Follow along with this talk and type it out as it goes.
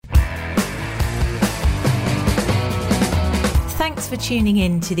Thanks for tuning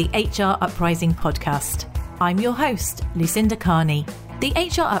in to the HR Uprising podcast. I'm your host, Lucinda Carney. The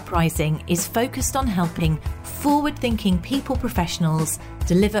HR Uprising is focused on helping forward-thinking people professionals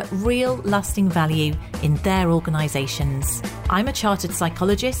deliver real lasting value in their organisations. I'm a chartered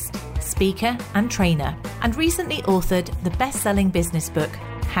psychologist, speaker and trainer, and recently authored the best-selling business book,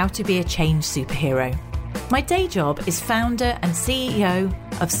 How to Be a Change Superhero. My day job is founder and CEO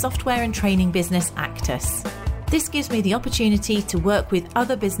of software and training business Actus. This gives me the opportunity to work with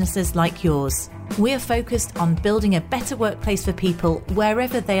other businesses like yours. We are focused on building a better workplace for people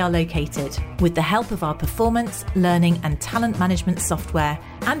wherever they are located, with the help of our performance, learning and talent management software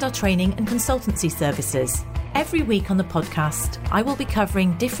and our training and consultancy services. Every week on the podcast, I will be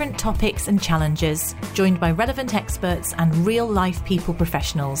covering different topics and challenges, joined by relevant experts and real-life people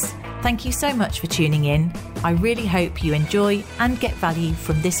professionals. Thank you so much for tuning in. I really hope you enjoy and get value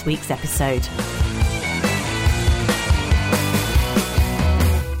from this week's episode.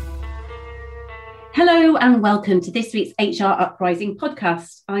 Hello and welcome to this week's HR Uprising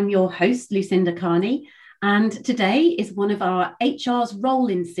podcast. I'm your host, Lucinda Carney, and today is one of our HR's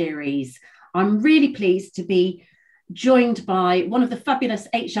Roll-In series. I'm really pleased to be joined by one of the fabulous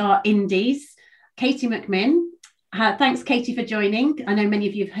HR indies, Katy McMinn. Thanks, Katy, for joining. I know many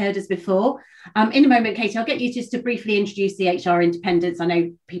of you have heard us before. In a moment, Katy, I'll get you just to briefly introduce the HR Independents. I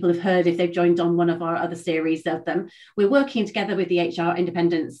know people have heard if they've joined on one of our other series of them. We're working together with the HR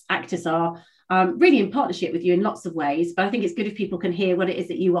Independents. Actus are really in partnership with you in lots of ways, but I think it's good if people can hear what it is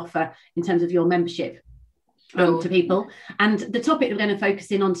that you offer in terms of your membership to people. And the topic we're going to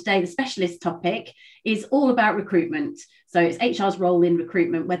focus in on today, the specialist topic, is all about recruitment. So it's HR's role in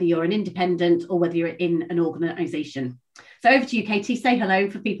recruitment, whether you're an independent or whether you're in an organisation. So over to you, Katy. Say hello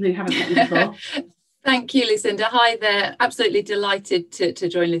for people who haven't met you before. Thank you, Lucinda. Hi there. Absolutely delighted to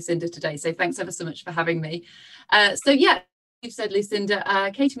join Lucinda today. So thanks ever so much for having me. You've said,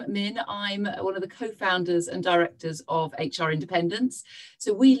 Lucinda, Katy McMinn. I'm one of the co-founders and directors of HR Independents.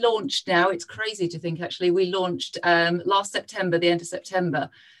 So we launched now, it's crazy to think actually, we launched last September, the end of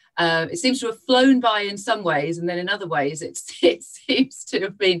September. It seems to have flown by in some ways, and then in other ways it seems to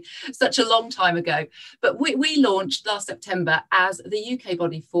have been such a long time ago. But we launched last September as the UK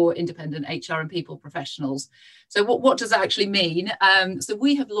body for independent HR and people professionals. So what does that actually mean? So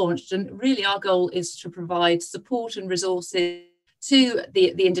we have launched, and really our goal is to provide support and resources to the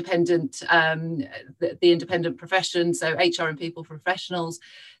independent the independent profession, so HR and people professionals,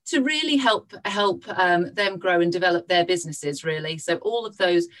 to really help them grow and develop their businesses, really. So all of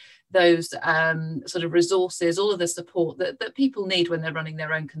those sort of resources, all of the support that people need when they're running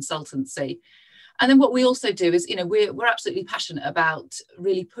their own consultancy. And then what we also do is, we're absolutely passionate about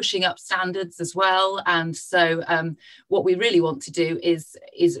really pushing up standards as well. And so what we really want to do is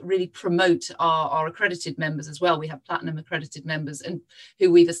really promote our accredited members as well. We have platinum accredited members and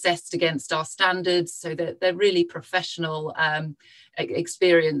who we've assessed against our standards, so that they're really professional,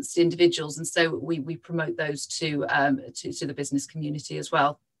 experienced individuals. And so we promote those to the business community as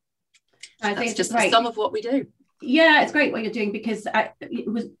well. I think that's just some of what we do. Yeah, it's great what you're doing, because it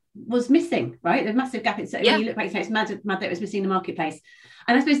was missing, right? There's a massive gap. When you look back, it's mad that it was missing in the marketplace.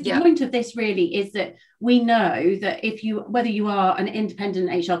 And I suppose the point of this really is that we know that whether you are an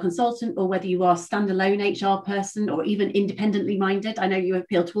independent HR consultant or whether you are standalone HR person or even independently minded, I know you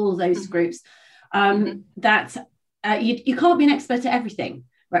appeal to all those groups, that you can't be an expert at everything.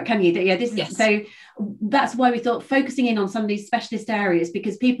 Right, can you? So that's why we thought focusing in on some of these specialist areas,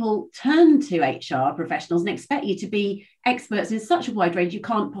 because people turn to HR professionals and expect you to be experts in such a wide range, you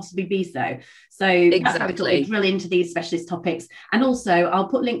can't possibly be so. So that's why we thought we'd drill into these specialist topics. And also, I'll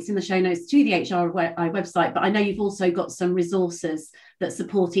put links in the show notes to the HRI website, but I know you've also got some resources that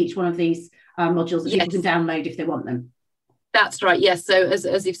support each one of these modules that people can download if they want them. That's right. Yes. So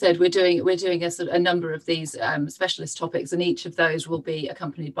as you've said, we're doing a number of these specialist topics, and each of those will be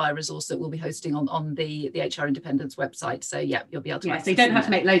accompanied by a resource that we'll be hosting on the HR Independence website. So you'll be able to. Yeah. So you don't have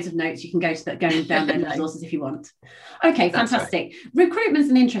to make loads of notes. You can go and download the resources if you want. Okay, fantastic. Right. Recruitment's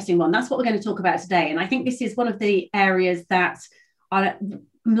an interesting one. That's what we're going to talk about today, and I think this is one of the areas that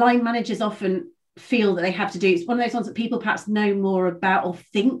line managers often feel that they have to do. It's one of those ones that people perhaps know more about or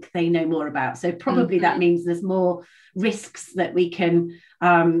think they know more about. So probably that means there's more risks that we can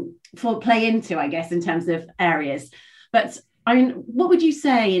play into, I guess, in terms of areas. But I mean, what would you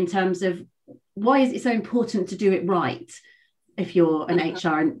say in terms of why is it so important to do it right if you're an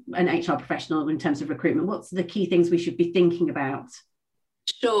HR professional in terms of recruitment? What's the key things we should be thinking about?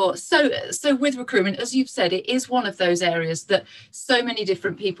 Sure. So with recruitment, as you've said, it is one of those areas that so many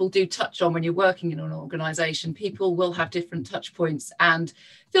different people do touch on when you're working in an organisation. People will have different touch points and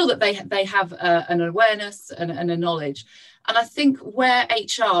feel that they have an awareness and a knowledge. And I think where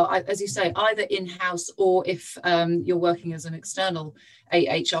HR, as you say, either in-house or if you're working as an external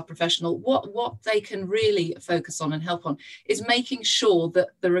HR professional, what they can really focus on and help on is making sure that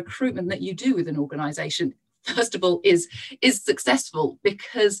the recruitment that you do with an organisation, first of all, is successful,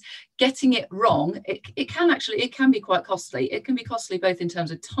 because getting it wrong, it can be quite costly. It can be costly both in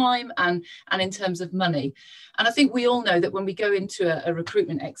terms of time and in terms of money. And I think we all know that when we go into a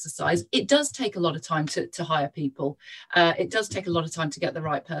recruitment exercise, it does take a lot of time to hire people. It does take a lot of time to get the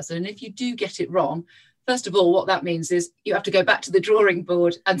right person. And if you do get it wrong, first of all, what that means is you have to go back to the drawing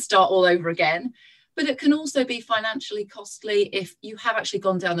board and start all over again. But it can also be financially costly if you have actually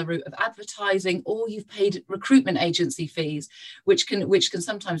gone down the route of advertising, or you've paid recruitment agency fees, which can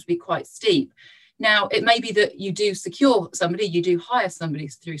sometimes be quite steep. Now, it may be that you do secure somebody, you do hire somebody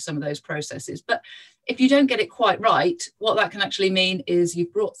through some of those processes, but if you don't get it quite right, what that can actually mean is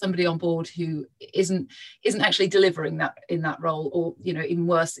you've brought somebody on board who isn't actually delivering that in that role, or, you know, even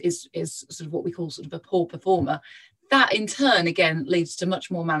worse, is sort of what we call sort of a poor performer. That in turn, again, leads to much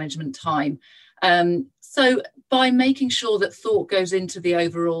more management time. So by making sure that thought goes into the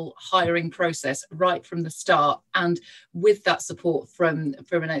overall hiring process right from the start, and with that support from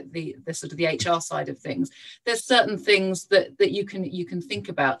the sort of the HR side of things, there's certain things that you can think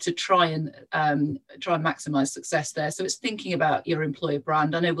about to try and maximize success there. So it's thinking about your employer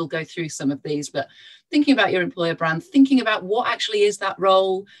brand. I know we'll go through some of these, but thinking about your employer brand, thinking about what actually is that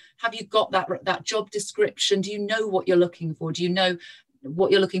role. Have you got that job description? Do you know what you're looking for? Do you know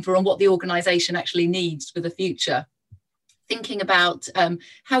what you're looking for and what the organisation actually needs for the future? Thinking about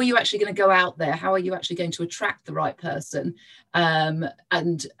how are you actually going to go out there? How are you actually going to attract the right person and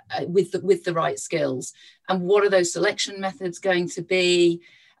with the right skills? And what are those selection methods going to be?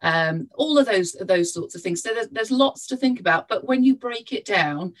 All of those sorts of things. So there's lots to think about. But when you break it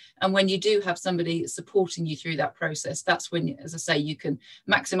down, and when you do have somebody supporting you through that process, that's when, as I say, you can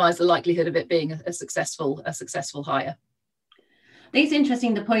maximise the likelihood of it being a successful hire. It's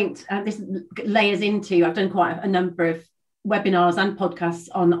interesting, the point this layers into, I've done quite a number of webinars and podcasts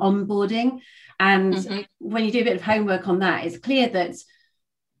on onboarding. And when you do a bit of homework on that, it's clear that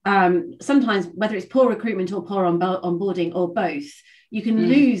sometimes, whether it's poor recruitment or poor onboarding or both, you can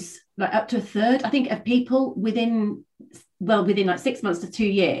lose like up to a third, I think, of people within like 6 months to 2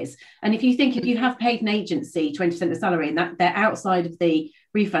 years. And if you have paid an agency 20% of the salary and that they're outside of the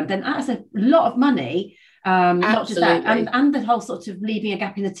refund, then that's a lot of money. Not just that, and the whole sort of leaving a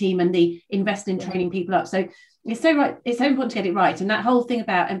gap in the team and the investing in training people up. So it's so important to get it right. And that whole thing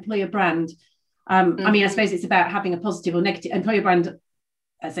about employer brand, I mean, I suppose it's about having a positive or negative employer brand.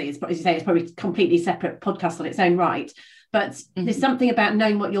 As you say, it's probably a completely separate podcast on its own right. But there's something about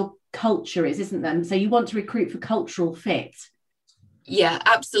knowing what your culture is, isn't there? So you want to recruit for cultural fit. Yeah,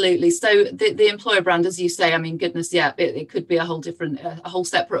 absolutely. So the employer brand, as you say, I mean, goodness, yeah, it could be a whole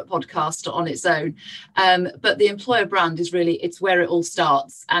separate podcast on its own. But the employer brand is really, it's where it all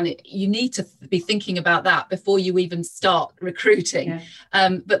starts. And you need to be thinking about that before you even start recruiting.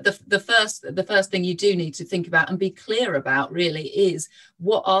 Yeah. But the first thing you do need to think about and be clear about really is,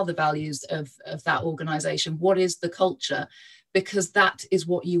 what are the values of that organisation? What is the culture? Because that is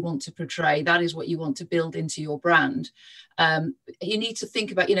what you want to portray. That is what you want to build into your brand. You need to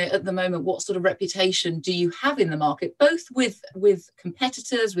think about, at the moment, what sort of reputation do you have in the market, both with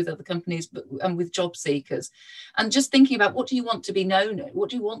competitors, with other companies, and with job seekers, and just thinking about, what do you want to be known? What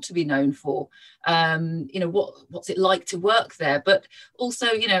do you want to be known for? What's it like to work there? But also,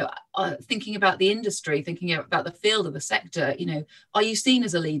 thinking about the industry, thinking about the field of the sector. Are you seen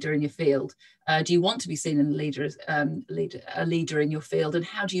as a leader in your field? Do you want to be seen as a leader in your field? And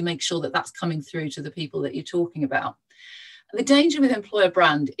how do you make sure that that's coming through to the people that you're talking about? The danger with employer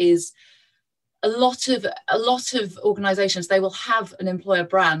brand is a lot of organisations, they will have an employer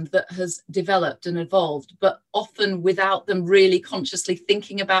brand that has developed and evolved, but often without them really consciously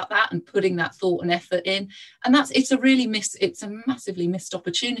thinking about that and putting that thought and effort in. And it's a massively missed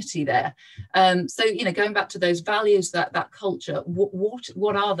opportunity there. So going back to those values, that culture,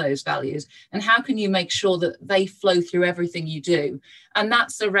 what are those values, and how can you make sure that they flow through everything you do? And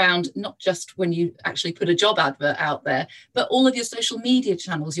that's around not just when you actually put a job advert out there, but all of your social media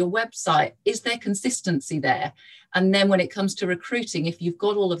channels, your website. Is there consistency there? And then when it comes to recruiting, if you've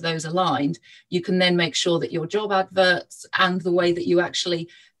got all of those aligned, you can then make sure that your job adverts and the way that you actually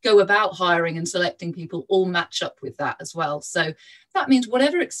go about hiring and selecting people all match up with that as well. So that means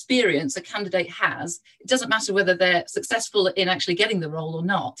whatever experience a candidate has, it doesn't matter whether they're successful in actually getting the role or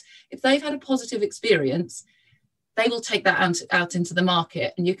not. If they've had a positive experience, they will take that out into the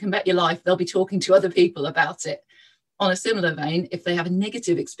market, and you can bet your life they'll be talking to other people about it. On a similar vein, if they have a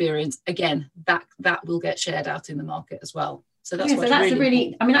negative experience, again, that will get shared out in the market as well. So that's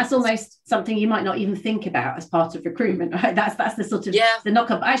really I mean, that's almost something you might not even think about as part of recruitment, right? That's the sort of the knock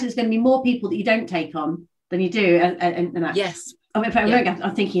up. Actually, there's going to be more people that you don't take on than you do, and that. Yes.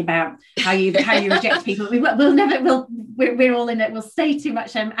 I'm thinking about how you reject people. We're all in it. We'll stay too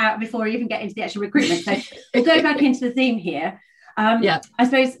much out before we even get into the actual recruitment. So we'll go back into the theme here. I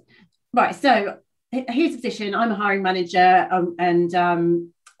suppose. Right. So here's the position. I'm a hiring manager, and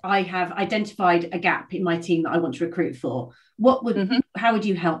I have identified a gap in my team that I want to recruit for. How would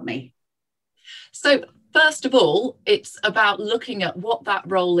you help me? So first of all, it's about looking at what that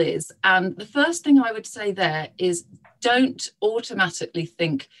role is. And the first thing I would say there is, don't automatically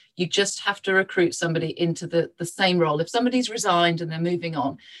think you just have to recruit somebody into the same role. If somebody's resigned and they're moving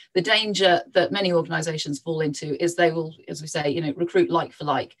on, the danger that many organisations fall into is they will, as we say, recruit like for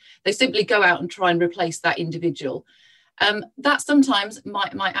like. They simply go out and try and replace that individual. That sometimes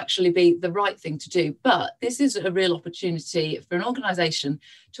might actually be the right thing to do, but this is a real opportunity for an organisation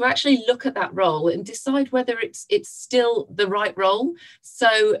to actually look at that role and decide whether it's still the right role.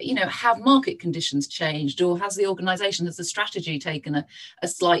 So, have market conditions changed, or has the organisation, has the strategy taken a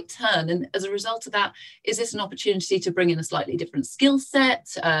slight turn? And as a result of that, is this an opportunity to bring in a slightly different skill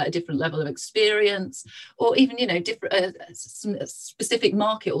set, a different level of experience, or even, different specific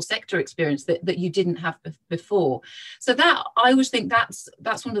market or sector experience that you didn't have before? So that, I always think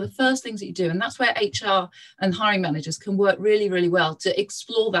that's one of the first things that you do. And that's where HR and hiring managers can work really, really well to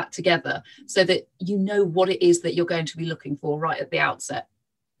explore that together, so that you know what it is that you're going to be looking for right at the outset.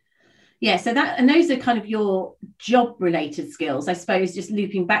 Yeah, so those are kind of your job related skills. I suppose, just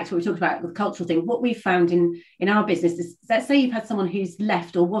looping back to what we talked about with the cultural thing, what we found in our business is, let's say you've had someone who's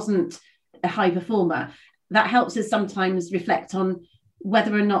left or wasn't a high performer, that helps us sometimes reflect on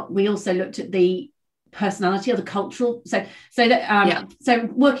whether or not we also looked at the personality or the cultural. So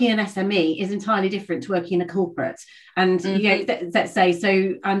working in an SME is entirely different to working in a corporate. And let's say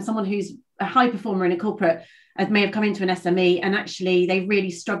someone who's a high performer in a corporate may have come into an SME, and actually they really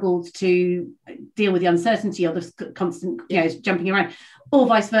struggled to deal with the uncertainty or the constant jumping around, or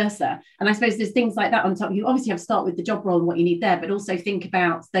vice versa. And I suppose there's things like that on top. You obviously have to start with the job role and what you need there, but also think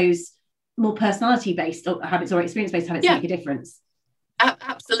about those more personality based habits or experience based habits make a difference.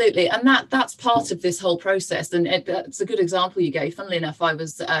 Absolutely, and that's part of this whole process, and that's a good example you gave. Funnily enough, I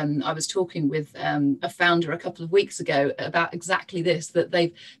was talking with a founder a couple of weeks ago about exactly this, that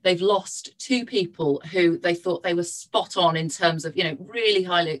they've lost two people who they thought they were spot on in terms of really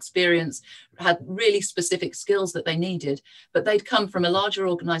highly experienced, had really specific skills that they needed, but they'd come from a larger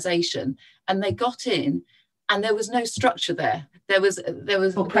organisation and they got in, and there was no structure there. There was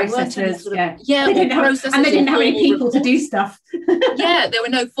processes, and they didn't have any people to do stuff. There were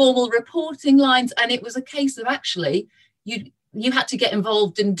no formal reporting lines, and it was a case of actually you had to get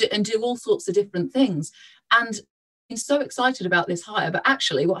involved and do all sorts of different things. And I'm so excited about this hire, but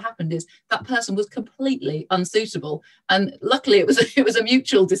actually what happened is that person was completely unsuitable, and luckily it was a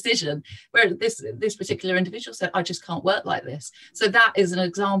mutual decision where this particular individual said, I just can't work like this. So that is an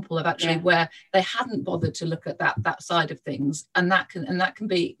example of actually where they hadn't bothered to look at that side of things, and that can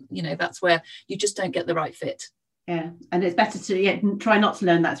be, that's where you just don't get the right fit. Yeah, and it's better to try not to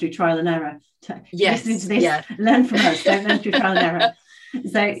learn that through trial and error. Yes, listen to this, learn from us, don't learn through trial and error.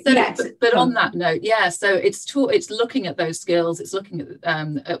 But on that note, so it's looking at those skills, it's looking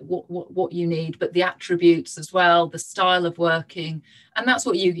at what you need, but the attributes as well, the style of working, and that's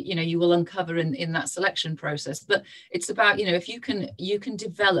what you will uncover in that selection process. But it's about if you can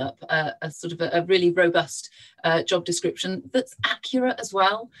develop a sort of a really robust job description that's accurate as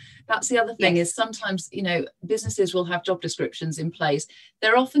well. That's the other thing, is sometimes businesses will have job descriptions in place.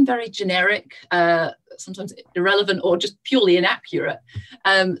 They're often very generic, sometimes irrelevant or just purely inaccurate.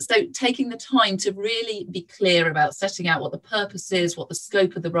 So taking the time to really be clear about setting out what the purpose is, what the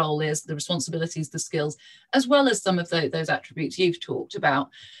scope of the role is, the responsibilities, the skills, as well as some of those attributes you've talked about,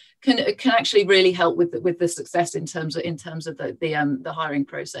 can actually really help with the success in terms of the hiring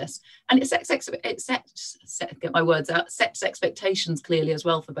process. And it sets expectations clearly as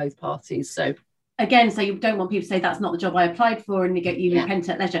well for both parties. So again, so you don't want people to say that's not the job I applied for and you repent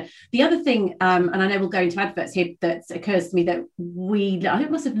at leisure. The other thing, and I know we'll go into adverts here, that occurs to me that I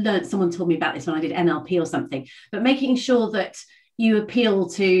must have learned, someone told me about this when I did NLP or something, but making sure that you appeal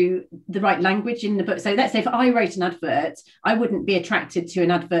to the right language in the book. So let's say if I wrote an advert, I wouldn't be attracted to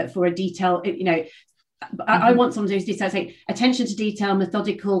an advert for a detail, I want someone who's detailed, say attention to detail,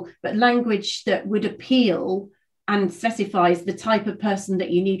 methodical, but language that would appeal and specifies the type of person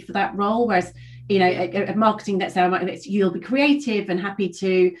that you need for that role. Whereas, a marketing, let's say you'll be creative and happy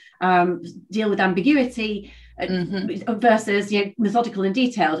to deal with ambiguity versus methodical and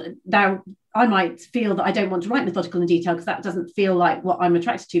detailed. Now, I might feel that I don't want to write methodical and detailed because that doesn't feel like what I'm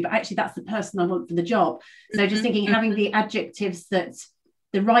attracted to, but actually that's the person I want for the job. So just thinking, having the adjectives that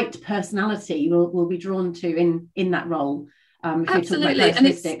the right personality will be drawn to in that role. Absolutely.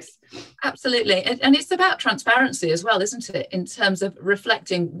 Absolutely. And it's about transparency as well, isn't it? In terms of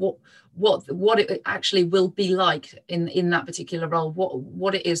reflecting what it actually will be like in that particular role,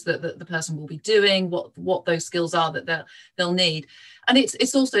 what it is that the person will be doing, what those skills are that they'll need. And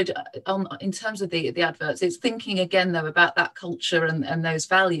it's also in terms of the adverts, it's thinking again though about that culture and those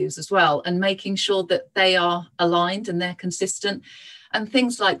values as well, and making sure that they are aligned and they're consistent. And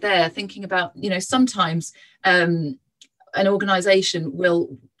things like thinking about, sometimes an organization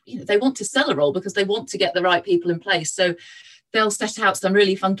will, they want to sell a role because they want to get the right people in place. So they'll set out some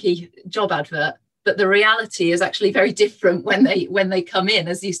really funky job advert, but the reality is actually very different when they come in.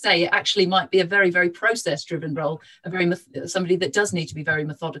 As you say, it actually might be a very, very process-driven role, somebody that does need to be very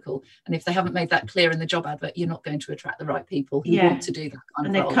methodical. And if they haven't made that clear in the job advert, you're not going to attract the right people who want to do that kind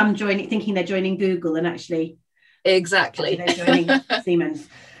of role. And they come thinking they're joining Google, and actually... Exactly. They're joining Siemens.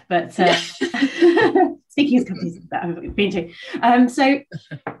 But speaking of companies that I've been to. So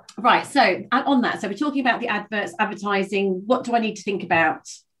on that, so we're talking about the adverts, advertising. What do I need to think about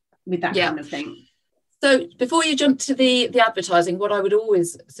with that kind of thing? So before you jump to the advertising, what I would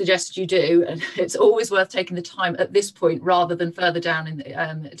always suggest you do, and it's always worth taking the time at this point rather than further down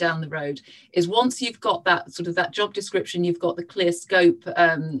down the road, is once you've got that job description, you've got the clear scope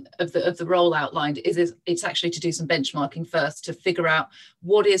of the role outlined, it's actually to do some benchmarking first to figure out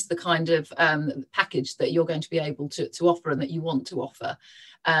what is the kind of package that you're going to be able to offer and that you want to offer.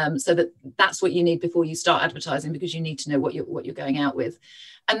 So that's what you need before you start advertising, because you need to know what you're going out with.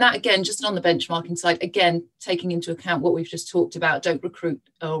 And that, again, just on the benchmarking side, again, taking into account what we've just talked about, don't recruit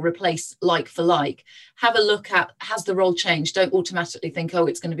or replace like for like. Have a look at, has the role changed? Don't automatically think,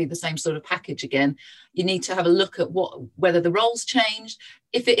 it's going to be the same sort of package again. You need to have a look at whether the role's changed.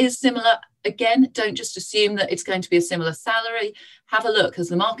 If it is similar, again, don't just assume that it's going to be a similar salary. Have a look, has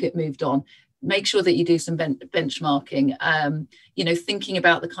the market moved on? Make sure that you do some benchmarking, thinking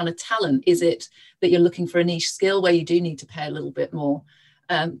about the kind of talent. Is it that you're looking for a niche skill where you do need to pay a little bit more?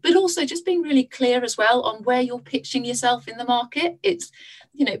 But also just being really clear as well on where you're pitching yourself in the market. It's,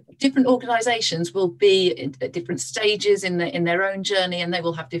 different organisations will be at different stages in their own journey, and they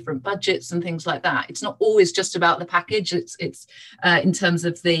will have different budgets and things like that. It's not always just about the package. It's in terms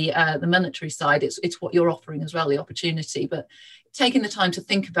of the monetary side, it's what you're offering as well, the opportunity. But taking the time to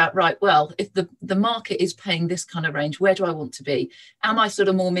think about, right, well, if the market is paying this kind of range, where do I want to be? Am I sort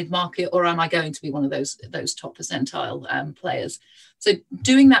of more mid-market, or am I going to be one of those top percentile players? So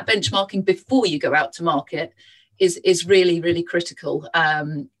doing that benchmarking before you go out to market is really, really critical.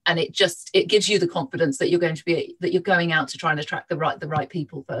 And it gives you the confidence that you're going out to try and attract the right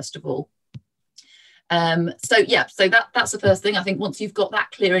people, first of all. So that's the first thing. I think once you've got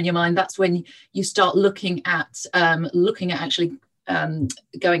that clear in your mind, that's when you start looking at actually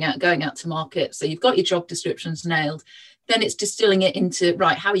going out to market. So you've got your job descriptions nailed. Then it's distilling it into,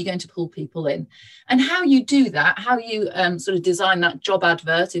 right, how are you going to pull people in? And how you do that, how you sort of design that job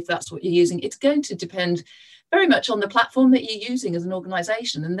advert, if that's what you're using, it's going to depend very much on the platform that you're using as an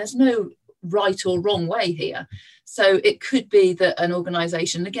organisation. And there's no right or wrong way here. So it could be that an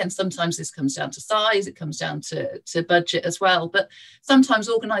organisation, again, sometimes this comes down to size, it comes down to budget as well, but sometimes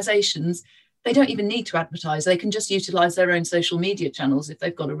organisations, they don't even need to advertise. They can just utilise their own social media channels if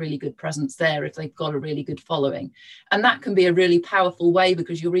they've got a really good presence there, if they've got a really good following. And that can be a really powerful way,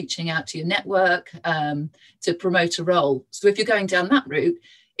 because you're reaching out to your network to promote a role. So if you're going down that route,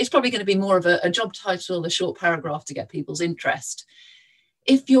 it's probably going to be more of a job title, a short paragraph to get people's interest.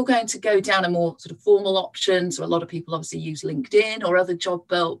 If you're going to go down a more sort of formal option, so a lot of people obviously use LinkedIn or other job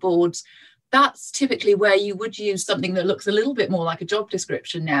boards, that's typically where you would use something that looks a little bit more like a job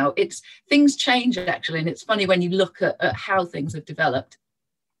description now. Things change, actually, and it's funny when you look at how things have developed.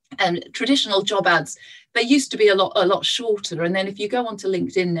 And traditional job ads, they used to be a lot shorter. And then if you go onto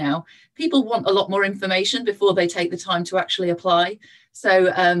LinkedIn now, people want a lot more information before they take the time to actually apply.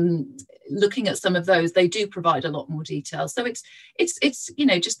 So looking at some of those, they do provide a lot more detail. So it's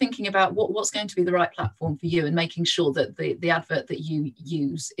just thinking about what's going to be the right platform for you, and making sure that the advert that you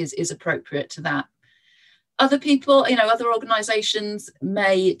use is appropriate to that. Other people, other organisations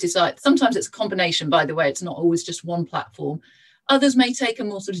may decide, sometimes it's a combination, by the way, it's not always just one platform. Others may take a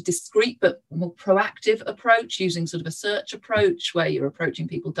more sort of discreet but more proactive approach, using sort of a search approach where you're approaching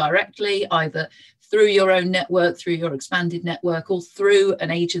people directly, either through your own network, through your expanded network, or through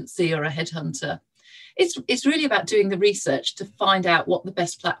an agency or a headhunter. It's really about doing the research to find out what the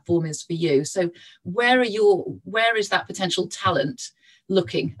best platform is for you. So where is that potential talent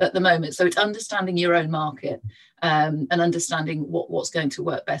looking at the moment? So it's understanding your own market and understanding what's going to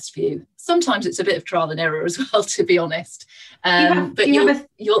work best for you. Sometimes it's a bit of trial and error as well, to be honest. Do you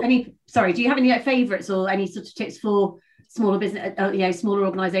have any favourites or any sort of tips for smaller business, smaller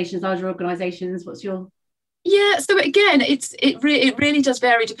organisations, larger organisations? What's your... Yeah, so again, it really does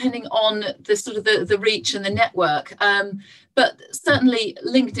vary depending on the sort of the reach and the network. But certainly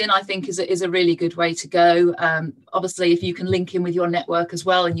LinkedIn, I think, is a really good way to go. Obviously, if you can link in with your network as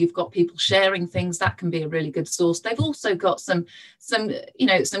well, and you've got people sharing things, that can be a really good source. They've also got some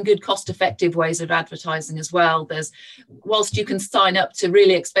good cost-effective ways of advertising as well. Whilst you can sign up to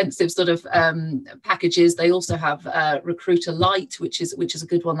really expensive sort of packages, they also have Recruiter Lite, which is a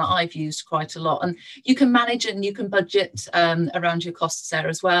good one that I've used quite a lot. And you can manage and you can budget around your costs there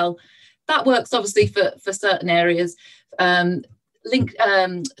as well. That works obviously for certain areas.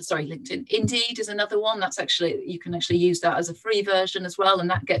 LinkedIn. Indeed is another one. You can actually use that as a free version as well, and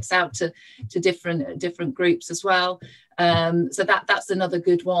that gets out to different groups as well. So that's another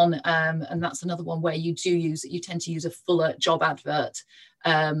good one, and that's another one where you tend to use a fuller job advert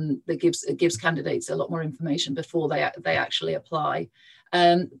that gives candidates a lot more information before they actually apply.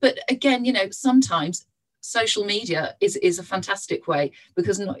 But again, sometimes social media is a fantastic way,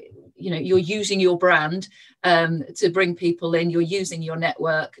 because you're using your brand to bring people in, you're using your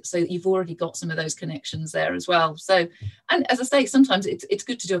network, so you've already got some of those connections there as well. So, and as I say, sometimes it's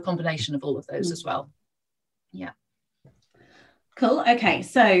good to do a combination of all of those as well. Yeah. Cool. Okay,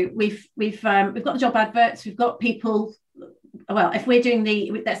 so we've got the job adverts, we've got people. Well, if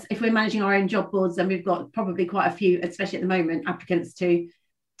we're managing our own job boards, then we've got probably quite a few, especially at the moment, applicants to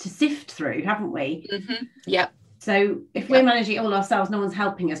sift through, haven't we? Mm-hmm. Yeah. So if we're managing it all ourselves, no one's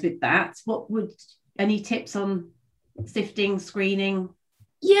helping us with that. Any tips on sifting, screening?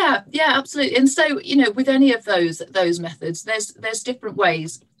 Yeah, absolutely. And so, with any of those methods, there's different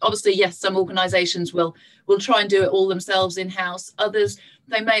ways. Obviously, yes, some organisations will try and do it all themselves in-house. Others,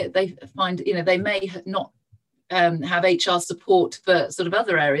 they may not have HR support for sort of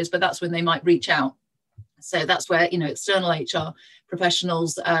other areas, but that's when they might reach out. So that's where, external HR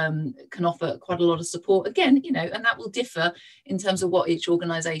professionals can offer quite a lot of support again, and that will differ in terms of what each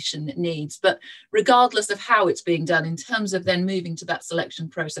organisation needs. But regardless of how it's being done, in terms of then moving to that selection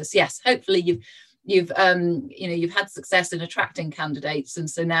process, yes, hopefully you've had success in attracting candidates, and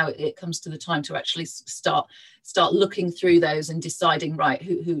so now it comes to the time to actually start looking through those and deciding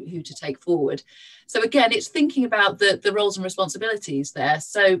who to take forward. So again, it's thinking about the roles and responsibilities there.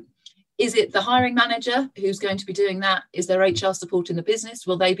 So is it the hiring manager who's going to be doing that? Is there HR support in the business?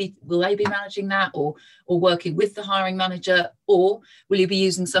 Will they be managing that or working with the hiring manager? Or will you be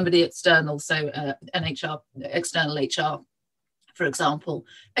using somebody external, so external HR, for example?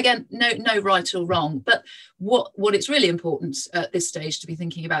 Again, no right or wrong, but what it's really important at this stage to be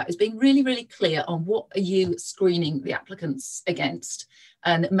thinking about is being really, really clear on what are you screening the applicants against,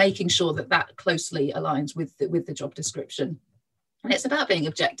 and making sure that closely aligns with the job description. And it's about being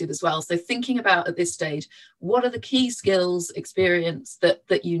objective as well. So thinking about at this stage, what are the key skills, experience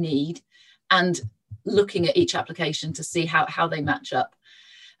that you need, and looking at each application to see how they match up.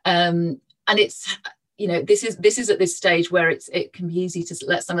 And it's, this is at this stage where it can be easy to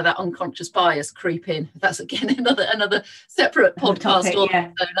let some of that unconscious bias creep in. That's again another separate podcast on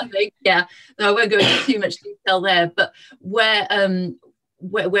its own, I think. Yeah, no, I won't go into too much detail there, but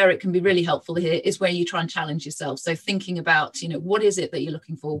where it can be really helpful here is where you try and challenge yourself. So thinking about, what is it that you're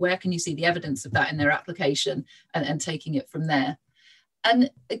looking for? Where can you see the evidence of that in their application, and taking it from there? And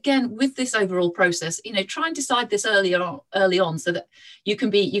again, with this overall process, try and decide this early on so that you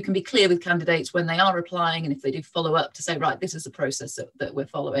can be clear with candidates when they are applying, and if they do follow up, to say, right, this is the process that we're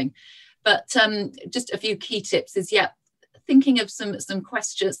following. But just a few key tips is, thinking of some set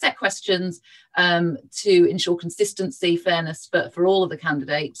questions to ensure consistency, fairness for all of the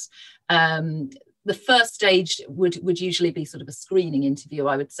candidates. The first stage would usually be sort of a screening interview,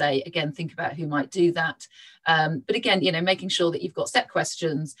 I would say. Again, think about who might do that. But again, making sure that you've got set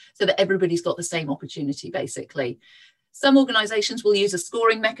questions so that everybody's got the same opportunity, basically. Some organisations will use a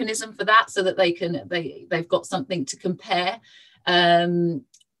scoring mechanism for that, so that they've got something to compare.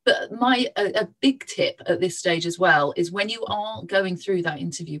 But a big tip at this stage as well is, when you are going through that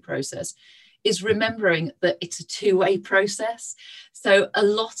interview process, is remembering that it's a two-way process. So a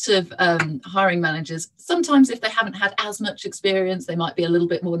lot of hiring managers, sometimes if they haven't had as much experience, they might be a little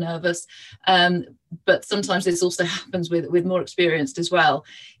bit more nervous. But sometimes this also happens with more experienced as well,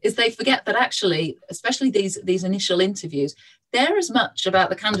 is they forget that actually, especially these initial interviews, they're as much about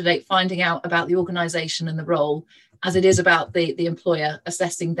the candidate finding out about the organisation and the role as it is about the employer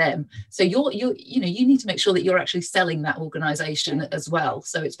assessing them. So you need to make sure that you're actually selling that organisation as well.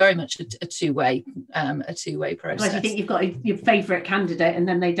 So it's very much a two-way process. Like you think you've got your favourite candidate, and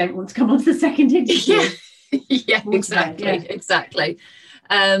then they don't want to come on to the second interview. Yeah, exactly.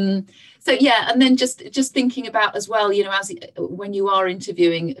 So yeah, and then just thinking about as well, as when you are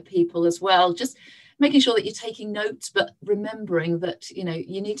interviewing people as well, just making sure that you're taking notes, but remembering that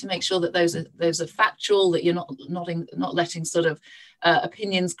you need to make sure that those are factual, that you're not letting sort of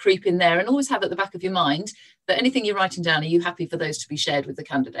opinions creep in there, and always have at the back of your mind that anything you're writing down, are you happy for those to be shared with the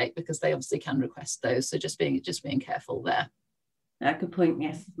candidate, because they obviously can request those. So just being careful there. Good point.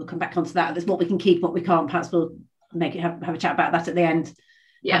 Yes, we'll come back onto that. There's what we can keep, what we can't. Perhaps we'll have a chat about that at the end.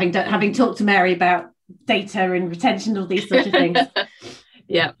 Yeah. Having talked to Mary about data and retention, all these sorts of things.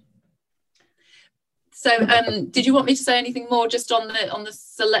 Yeah. So did you want me to say anything more just on the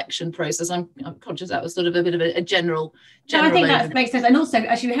selection process? I'm conscious that was sort of a bit of a general. No, I think that makes sense. And also,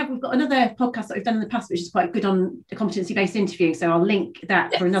 actually, we've got another podcast that we've done in the past, which is quite good on competency-based interviewing. So I'll link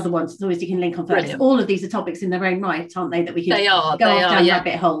that for another one. So it's always you can link on first. All of these are topics in their own right, aren't they? That we can go off down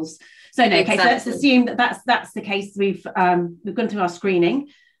rabbit holes. So no, okay. So let's assume that's the case. We've gone through our screening,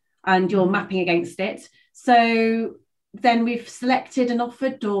 and you're mapping against it. So then we've selected and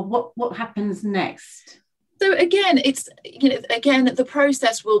offered, or what happens next? So again, the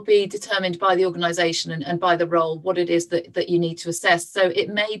process will be determined by the organisation and by the role, what it is that you need to assess. So it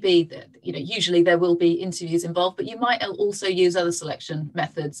may be that, usually there will be interviews involved, but you might also use other selection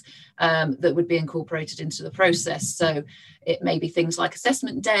methods that would be incorporated into the process. So it may be things like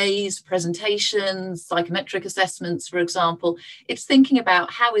assessment days, presentations, psychometric assessments, for example. It's thinking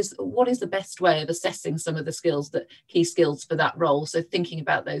about what is the best way of assessing some of the key skills for that role. So thinking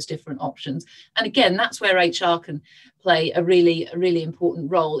about those different options. And again, that's where HR can play a really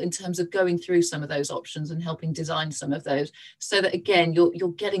important role in terms of going through some of those options and helping design some of those, so that again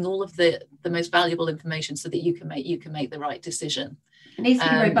you're getting all of the most valuable information so that you can make the right decision. It needs to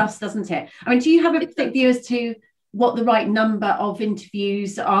be robust, doesn't it? I mean, do you have a particular view as to what the right number of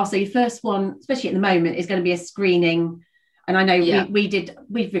interviews are? So your first one, especially at the moment, is going to be a screening. And I know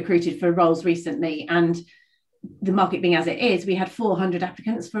we've recruited for roles recently, and the market being as it is, we had 400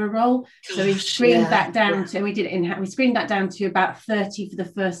 applicants for a role. So we screened that down to, and we screened that down to about 30 for the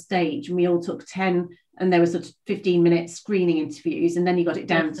first stage, and we all took 10, and there was sort of 15-minute screening interviews, and then you got it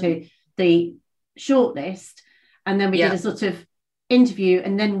down to the shortlist, and then we did a sort of interview,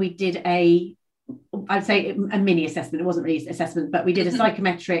 and then we did I'd say a mini assessment. It wasn't really an assessment, but we did a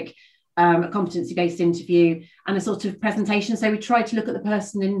psychometric, a competency-based interview, and a sort of presentation. So we tried to look at the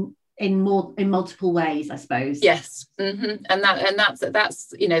person in multiple ways, I suppose. Yes, and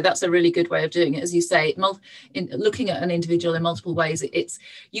that's a really good way of doing it. As you say, in looking at an individual in multiple ways,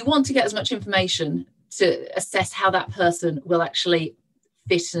 you want to get as much information to assess how that person will actually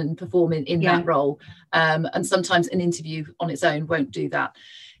fit and perform in that role. And sometimes an interview on its own won't do that.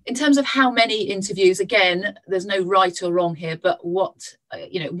 In terms of how many interviews, again, there's no right or wrong here, but one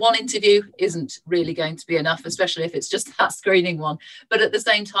interview isn't really going to be enough, especially if it's just that screening one. But at the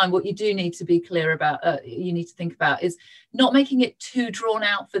same time, what you do need to be clear about, you need to think about, is not making it too drawn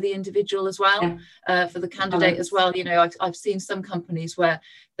out for the individual as well, for the candidate as well. I've seen some companies where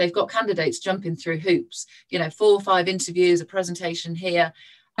they've got candidates jumping through hoops, 4 or 5 interviews, a presentation here.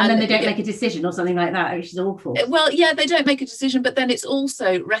 And then they don't make a decision or something like that, which is awful. Well, yeah, they don't make a decision, but then it's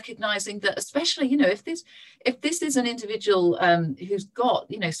also recognising that, especially, if this is an individual who's got,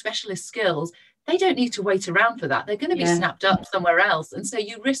 specialist skills, they don't need to wait around for that. They're going to be snapped up somewhere else. And so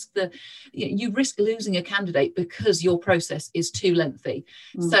you risk losing a candidate because your process is too lengthy.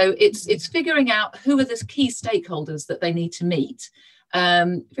 So it's figuring out who are the key stakeholders that they need to meet.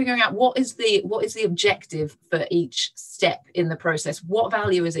 Figuring out what is the objective for each step in the process, what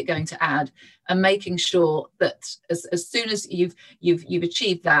value is it going to add, and making sure that as soon as you've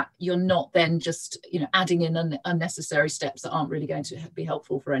achieved that, you're not then just adding in unnecessary steps that aren't really going to be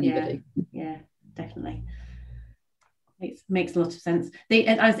helpful for anybody. Yeah, definitely. Makes a lot of sense.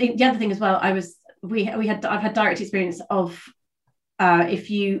 I think the other thing as well, I've had direct experience of if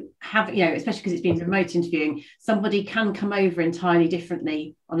you have, especially because it's been remote interviewing, somebody can come over entirely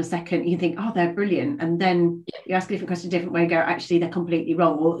differently on a second. You think, oh, they're brilliant, and then you ask a different question a different way and go, actually, they're completely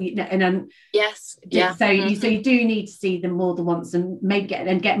wrong. Or yes, yeah. So you do need to see them more than once, and maybe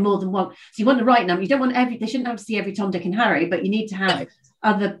get more than one. So you want the right number. You don't want they shouldn't have to see every Tom, Dick, and Harry, but you need to have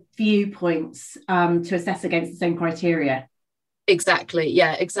other viewpoints to assess against the same criteria. Exactly.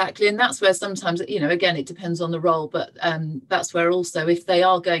 Yeah, exactly. And that's where sometimes, again, it depends on the role, but that's where also if they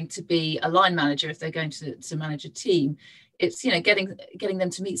are going to be a line manager, if they're going to manage a team, it's, getting them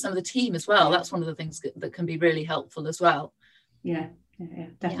to meet some of the team as well. That's one of the things that can be really helpful as well. Yeah,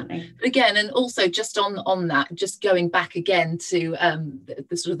 definitely. Yeah. But again, and also just on that, just going back again to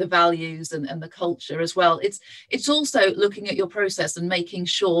the sort of the values and the culture as well. It's also looking at your process and making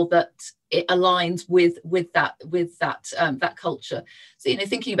sure that it aligns with that culture. So,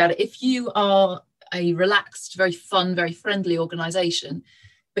 thinking about it, if you are a relaxed, very fun, very friendly organization,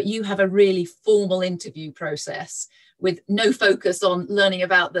 but you have a really formal interview process with no focus on learning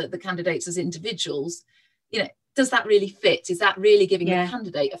about the candidates as individuals, does that really fit? Is that really giving the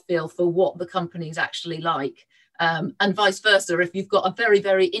candidate a feel for what the company is actually like? And vice versa, if you've got a very,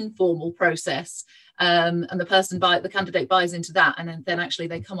 very informal process and the candidate buys into that, and then actually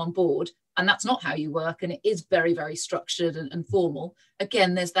they come on board and that's not how you work, and it is very, very structured and formal,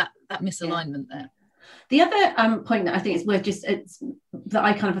 again, there's that misalignment there. The other point that I think is worth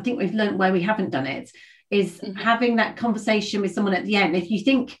I think we've learned where we haven't done it is having that conversation with someone at the end. If you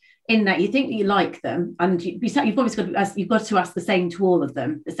think that you like them, and you've obviously got to ask the same to all of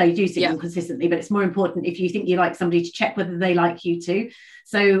them, so you do see them consistently, but it's more important if you think you like somebody to check whether they like you too.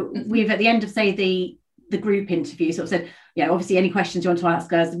 So we've at the end of, say, the group interview sort of said, obviously any questions you want to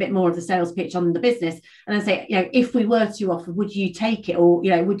ask us, a bit more of the sales pitch on the business, and then say, if we were to offer, would you take it, or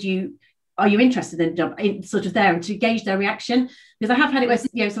are you interested in the job, sort of there, and to gauge their reaction. Because I have had it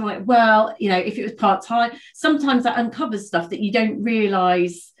where someone like, well, if it was part-time, sometimes that uncovers stuff that you don't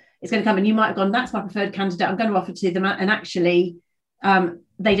realise it's going to come, and you might have gone, that's my preferred candidate, I'm going to offer to them, and actually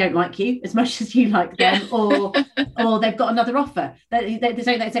they don't like you as much as you like them, or they've got another offer. They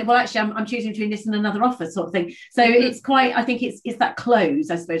say, well, actually, I'm choosing between this and another offer, sort of thing. So it's quite, I think it's that close,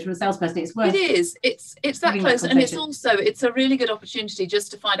 I suppose, from a salesperson. It's worth. It is. It's that close, and it's a really good opportunity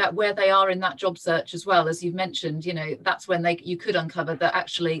just to find out where they are in that job search as well. As you've mentioned, that's when you could uncover that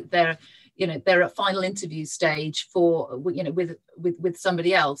actually they're at final interview stage for with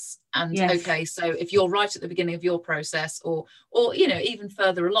somebody else. And okay, so if you're right at the beginning of your process, or even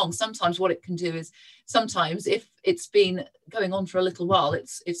further along, sometimes what it can do is, sometimes if it's been going on for a little while,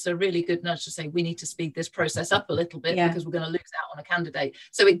 it's a really good nudge to say, we need to speed this process up a little bit because we're going to lose out on a candidate.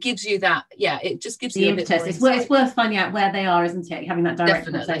 So it gives you that, it just gives you a bit more insight. It's worth finding out where they are, isn't it? Having that direct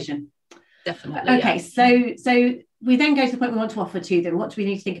conversation. Definitely. Okay, so we then go to the point we want to offer to them. What do we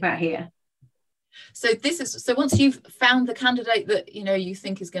need to think about here? So once you've found the candidate that you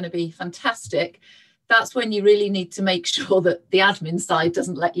think is going to be fantastic, that's when you really need to make sure that the admin side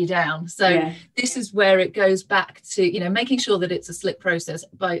doesn't let you down. So this is where it goes back to making sure that it's a slick process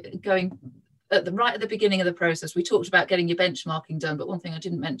by going right at the beginning of the process. We talked about getting your benchmarking done, but one thing I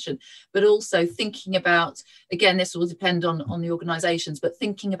didn't mention, but also thinking about, again, this will depend on the organisations, but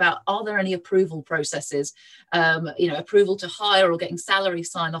thinking about, are there any approval processes, approval to hire or getting salary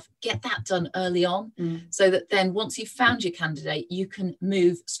sign off, get that done early on, so that then once you've found your candidate, you can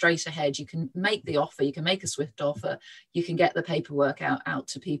move straight ahead. You can make the offer, you can make a swift offer, you can get the paperwork out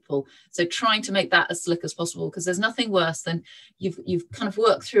to people. So trying to make that as slick as possible, because there's nothing worse than you've kind of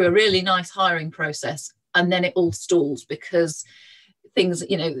worked through a really nice hiring process and then it all stalls because things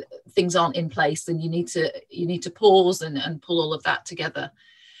aren't in place, and you need to pause and pull all of that together.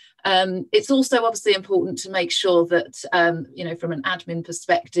 It's also obviously important to make sure that from an admin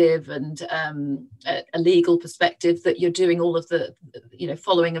perspective and a legal perspective, that you're doing all of the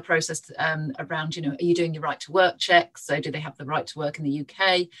following a process around are you doing your right to work checks? So do they have the right to work in the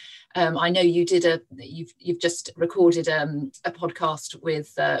UK? I know you've just recorded a podcast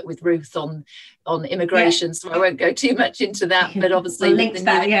with Ruth on immigration, so I won't go too much into that, but obviously we'll link to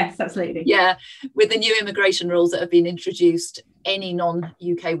that. Yes, absolutely. With the new immigration rules that have been introduced, any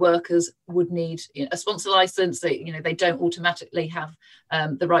non-UK workers would need a sponsor license. They don't automatically have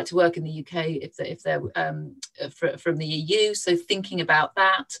the right to work in the UK if they're from the EU. So thinking about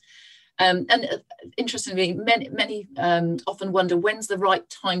that. And interestingly, many often wonder, when's the right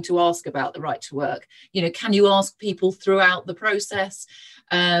time to ask about the right to work? Can you ask people throughout the process?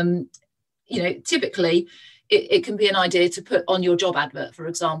 Typically, it can be an idea to put on your job advert, for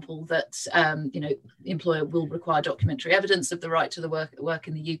example, that the employer will require documentary evidence of the right to the work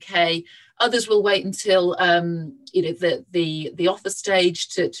in the UK. Others will wait until the offer stage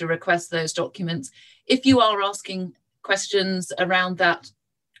to request those documents. If you are asking questions around that,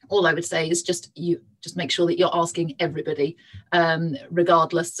 all I would say is just make sure that you're asking everybody,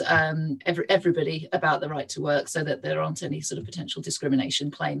 regardless, everybody about the right to work, so that there aren't any sort of potential discrimination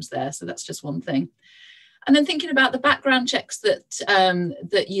claims there. So that's just one thing. And then thinking about the background checks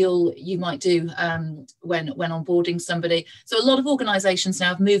that you might do when onboarding somebody. So a lot of organisations now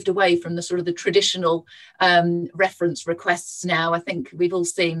have moved away from the sort of the traditional reference requests now. I think we've all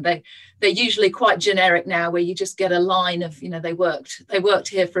seen they're usually quite generic now, where you just get a line of, they worked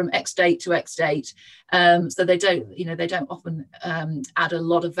here from X date to X date. So they don't often add a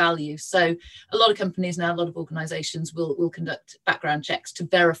lot of value. So a lot of companies now, a lot of organisations will conduct background checks to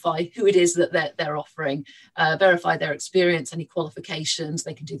verify who it is that they're offering, verify their experience, any qualifications.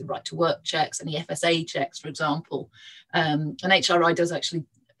 They can do the right to work checks, any FSA checks, for example. And HRI does actually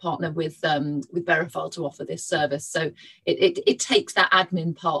partner with Verifile to offer this service. So it takes that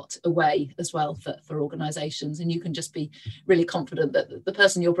admin part away as well for organisations, and you can just be really confident that the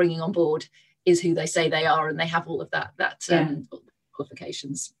person you're bringing on board is who they say they are, and they have all of that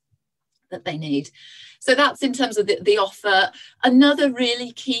qualifications that they need. So that's in terms of the offer. Another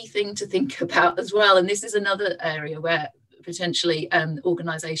really key thing to think about as well, and this is another area where potentially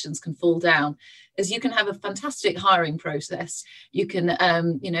organisations can fall down, is you can have a fantastic hiring process. You can,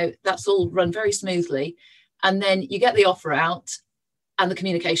 that's all run very smoothly, and then you get the offer out and the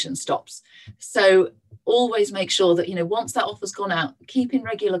communication stops. So always make sure that, once that offer's gone out, keep in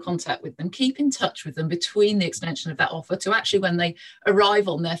regular contact with them, keep in touch with them between the extension of that offer to actually when they arrive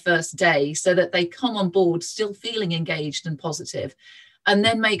on their first day, so that they come on board still feeling engaged and positive. And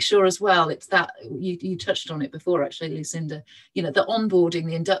then make sure as well, it's that you touched on it before, actually, Lucinda, the onboarding,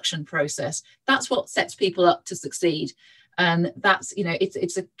 the induction process, that's what sets people up to succeed. And that's,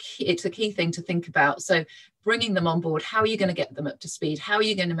 it's a key thing to think about. So bringing them on board, how are you going to get them up to speed? How are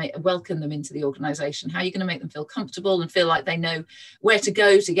you going to welcome them into the organisation? How are you going to make them feel comfortable and feel like they know where to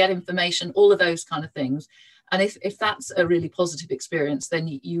go to get information, all of those kind of things. And if that's a really positive experience, then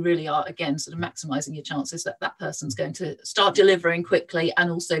you really are, again, sort of maximising your chances that person's going to start delivering quickly and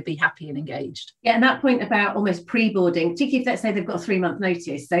also be happy and engaged. Yeah, and that point about almost pre-boarding, particularly if, let's say, they've got a 3-month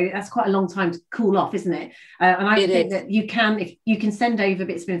notice, so that's quite a long time to cool off, isn't it? And I think that if you can send over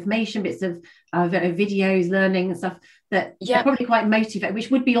bits of information, bits of videos, learning and stuff that are probably quite motivating,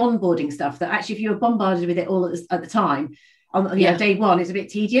 which would be onboarding stuff that actually, if you were bombarded with it all at the time, on day one, is a bit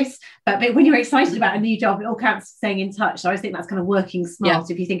tedious, but when you're excited about a new job, it all counts staying in touch. So I think that's kind of working smart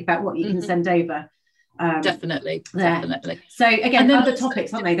if you think about what you can send over. Definitely. So again, other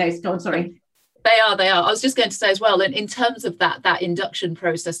topics, aren't they? Those, go on, sorry. They are. I was just going to say as well, in terms of that induction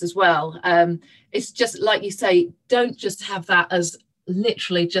process as well, it's just like you say, don't just have that as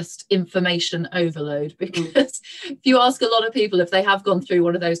literally just information overload, because if you ask a lot of people if they have gone through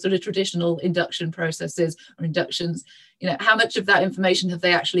one of those sort of traditional induction processes or inductions, how much of that information have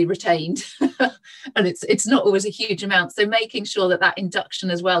they actually retained? And it's not always a huge amount. So making sure that induction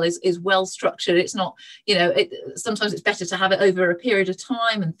as well is well structured. It's not, sometimes it's better to have it over a period of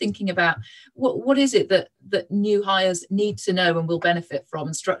time, and thinking about what is it that new hires need to know and will benefit from,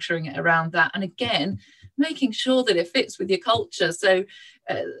 and structuring it around that. And again, making sure that it fits with your culture. So,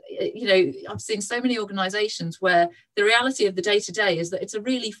 I've seen so many organisations where the reality of the day-to-day is that it's a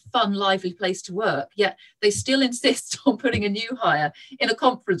really fun, lively place to work, yet they still insist on putting a new hire in a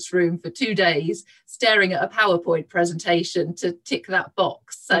conference room for 2 days, staring at a PowerPoint presentation to tick that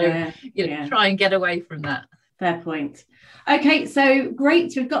box. So, try and get away from that. Fair point. Okay, so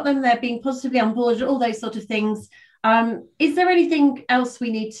great. We've got them there being positively on board, all those sort of things. Is there anything else we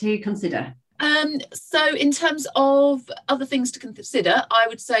need to consider? So in terms of other things to consider, I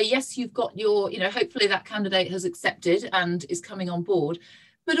would say, yes, you've got your, hopefully that candidate has accepted and is coming on board,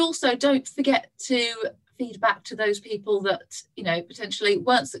 but also don't forget to feed back to those people that, potentially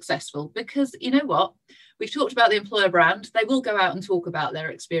weren't successful, because we've talked about the employer brand. They will go out and talk about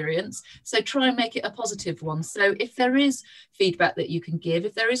their experience. So try and make it a positive one. So if there is feedback that you can give,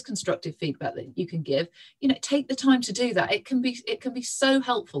 if there is constructive feedback that you can give, take the time to do that. It can be so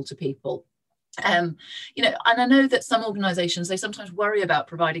helpful to people. And I know that some organisations, they sometimes worry about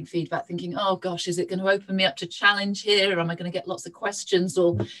providing feedback, thinking, oh gosh, is it going to open me up to challenge here? Am I going to get lots of questions?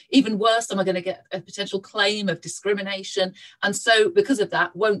 Or even worse, am I going to get a potential claim of discrimination? And so because of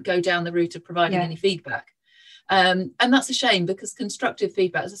that, won't go down the route of providing any feedback. And that's a shame, because constructive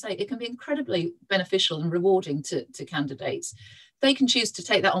feedback, as I say, it can be incredibly beneficial and rewarding to candidates. they can choose to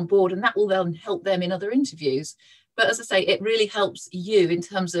take that on board, and that will then help them in other interviews. But as I say, it really helps you in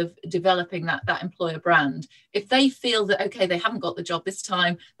terms of developing that employer brand. If they feel that, okay, they haven't got the job this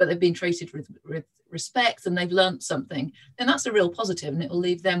time, but they've been treated with respect and they've learnt something, then that's a real positive, and it will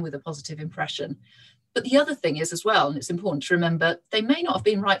leave them with a positive impression. But the other thing is as well, and it's important to remember, they may not have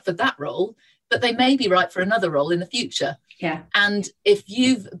been right for that role, but they may be right for another role in the future. Yeah. And if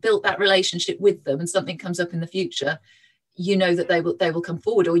you've built that relationship with them and something comes up in the future, you know that they will come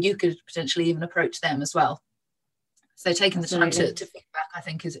forward, or you could potentially even approach them as well. So taking the time to feedback, I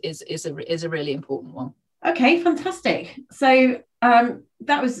think, is a really important one. Okay, fantastic. So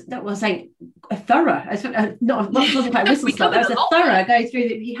that was a thorough, not quite a whistle stop. That was a thorough go through.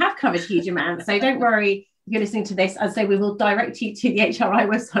 You have covered a huge amount, so don't worry. If you're listening to this, I'd say we will direct you to the HRI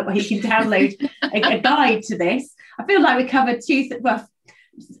website where you can download a guide to this. I feel like we covered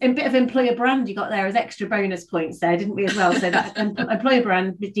a bit of employer brand you got there as extra bonus points there, didn't we, as well? So that employer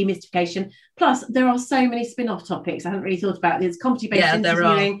brand demystification. Plus, there are so many spin-off topics I hadn't really thought about. There's competency-based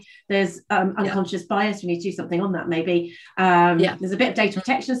interviewing. There's unconscious bias. We need to do something on that, maybe. There's a bit of data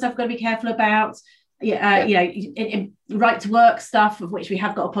protection stuff we've got to be careful about. You know, in right to work stuff, of which we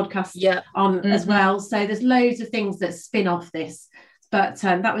have got a podcast on as well. So there's loads of things that spin off this. But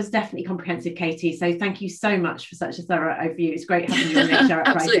that was definitely comprehensive, Katy. So thank you so much for such a thorough overview. It's great having you on HR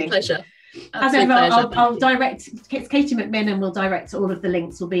Uprising. Absolute pleasure. As ever, I'll direct, it's Katy McMinn, and we'll direct all of the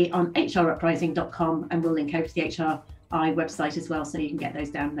links will be on hruprising.com, and we'll link over to the HRI website as well, so you can get those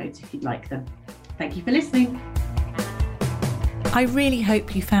downloads if you'd like them. Thank you for listening. I really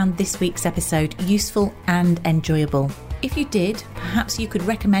hope you found this week's episode useful and enjoyable. If you did, perhaps you could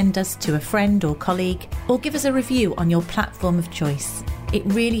recommend us to a friend or colleague, or give us a review on your platform of choice. It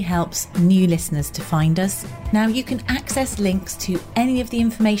really helps new listeners to find us. Now, you can access links to any of the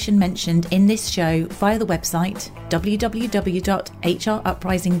information mentioned in this show via the website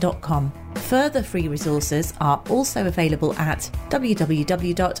www.hruprising.com. Further free resources are also available at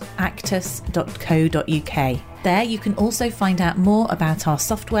www.actus.co.uk. There you can also find out more about our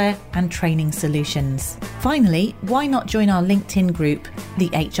software and training solutions. Finally, why not join our LinkedIn group, the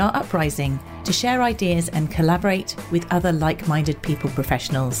HR Uprising, to share ideas and collaborate with other like-minded people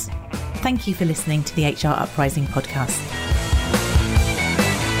professionals. Thank you for listening to the HR Uprising podcast.